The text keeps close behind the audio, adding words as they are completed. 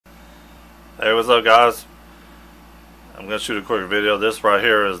Hey, what's up, guys? I'm going to shoot a quick video. This right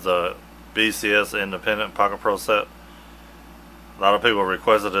here is the BCS Independent Pocket Pro set. A lot of people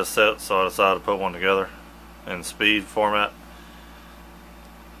requested this set, so I decided to put one together in speed format.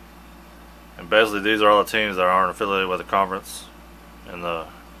 And basically these are all the teams that aren't affiliated with the conference in the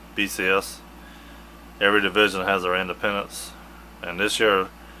BCS. Every division has their independents, and this year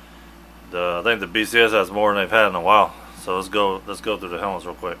I think the BCS has more than they've had in a while. So let's go through the helmets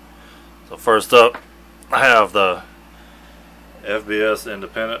real quick. So first up, I have the FBS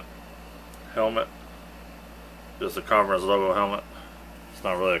Independent helmet. Just a conference logo helmet. It's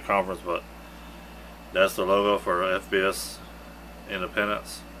not really a conference, but that's the logo for FBS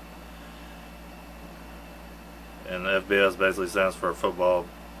Independence. And the FBS basically stands for Football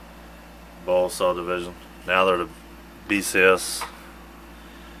Bowl Subdivision. Now they're the BCS,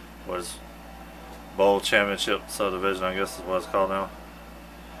 was Bowl Championship Subdivision, I guess is what it's called now.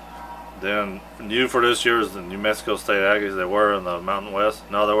 Then new for this year is the New Mexico State Aggies. They were in the Mountain West.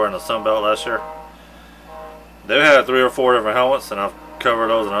 No, they were in the Sun Belt last year. They've had 3 or 4 different helmets, and I've covered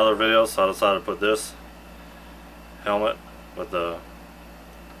those in other videos, so I decided to put this helmet with the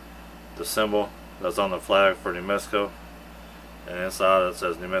symbol that's on the flag for New Mexico, and inside it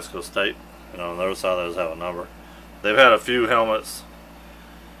says New Mexico State, and on the other side those have a number. They've had a few helmets,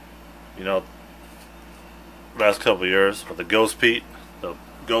 you know, last couple of years with the Ghost Pete, the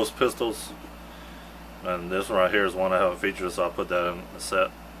Ghost Pistols, and this one right here is one I haven't featured, so I put that in the set.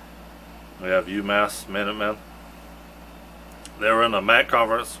 We have UMass Minutemen. They were in the MAC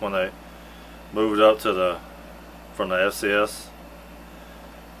conference when they moved up to from the FCS,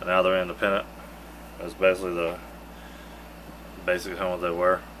 and now they're independent. That's basically the basic helmet they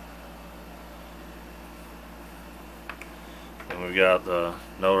wear. And we've got the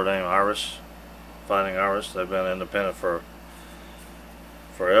Notre Dame Irish, Fighting Irish. They've been independent for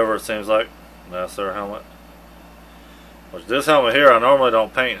forever, it seems like. And that's their helmet. Which this helmet here, I normally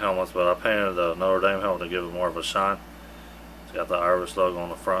don't paint helmets, but I painted the Notre Dame helmet to give it more of a shine. It's got the Irish logo on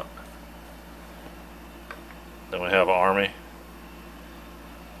the front. Then we have Army.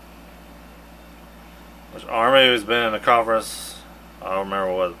 Which Army has been in the conference. I don't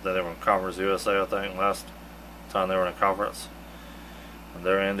remember what they were in Conference USA, I think, last time they were in a conference. And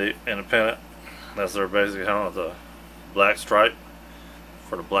they're independent. That's their basic helmet, the black stripe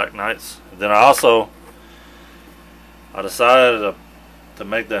for the Black Knights. And then I decided to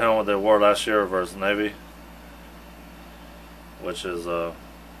make the helmet they wore last year versus Navy, which is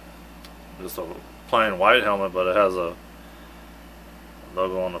just a plain white helmet, but it has a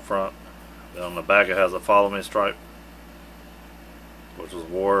logo on the front. Then on the back it has a Follow Me stripe, which was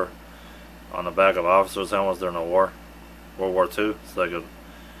wore on the back of officers' helmets during the war, World War II, so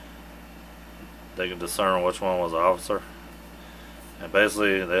they could discern which one was an officer. And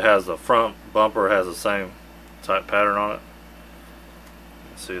basically it has the front bumper has the same type pattern on it. You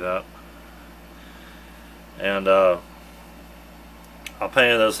can see that. And I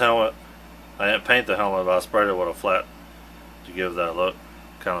painted this helmet. I didn't paint the helmet, but I sprayed it with a flat to give that look.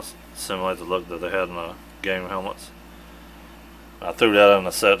 Kind of simulate the look that they had in the game helmets. I threw that in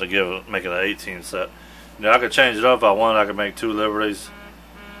the set to make it an 18 set. Now I could change it up if I wanted. I could make 2 Liberties,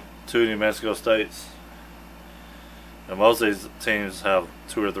 2 New Mexico States. And most of these teams have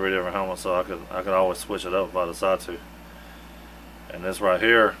 2 or 3 different helmets, so I could always switch it up if I decide to. And this right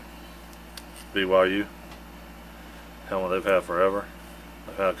here, BYU helmet they've had forever.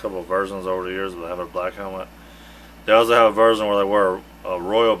 They've had a couple of versions over the years, but they have a black helmet. They also have a version where they wear a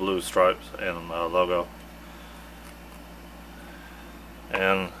royal blue stripes and logo.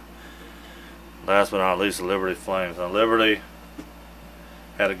 And last but not least, the Liberty Flames. Now Liberty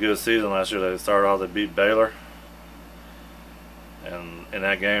had a good season last year. They started off, they beat Baylor, and in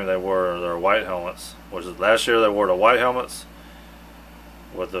that game they wore their white helmets, which is last year they wore the white helmets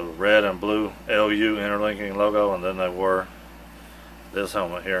with the red and blue LU interlinking logo, and then they wore this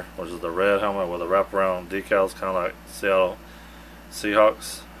helmet here, which is the red helmet with the wraparound decals, kind of like Seattle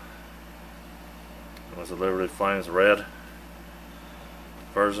Seahawks. It's the Liberty Flames red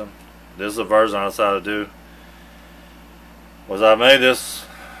version. This is the version I decided to do. I made this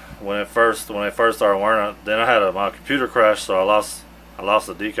when they first started wearing it. Then I had my computer crash, so I lost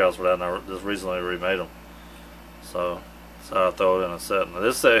the decals for that, and I just recently remade them. So I throw it in a set. Now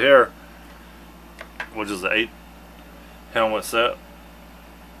this set here, which is the 8 helmet set,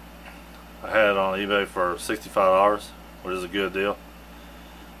 I had it on eBay for $65, which is a good deal.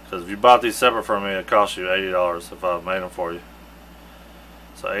 Because if you bought these separate from me, it cost you $80 if I made them for you.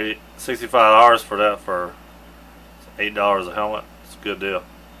 So $65 for that, for $8 a helmet. It's a good deal.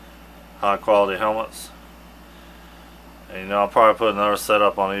 High quality helmets. And you know, I'll probably put another set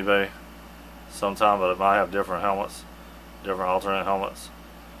up on eBay sometime, but it might have different helmets, different alternate helmets.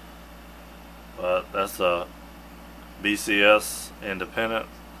 But that's the BCS independent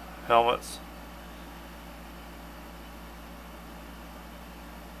helmets.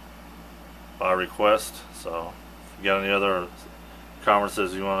 By request. So if you got any other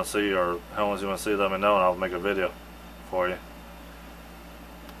conferences you want to see or helmets you want to see, let me know and I'll make a video for you.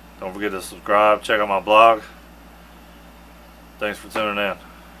 Don't forget to subscribe, check out my blog. Thanks for tuning in.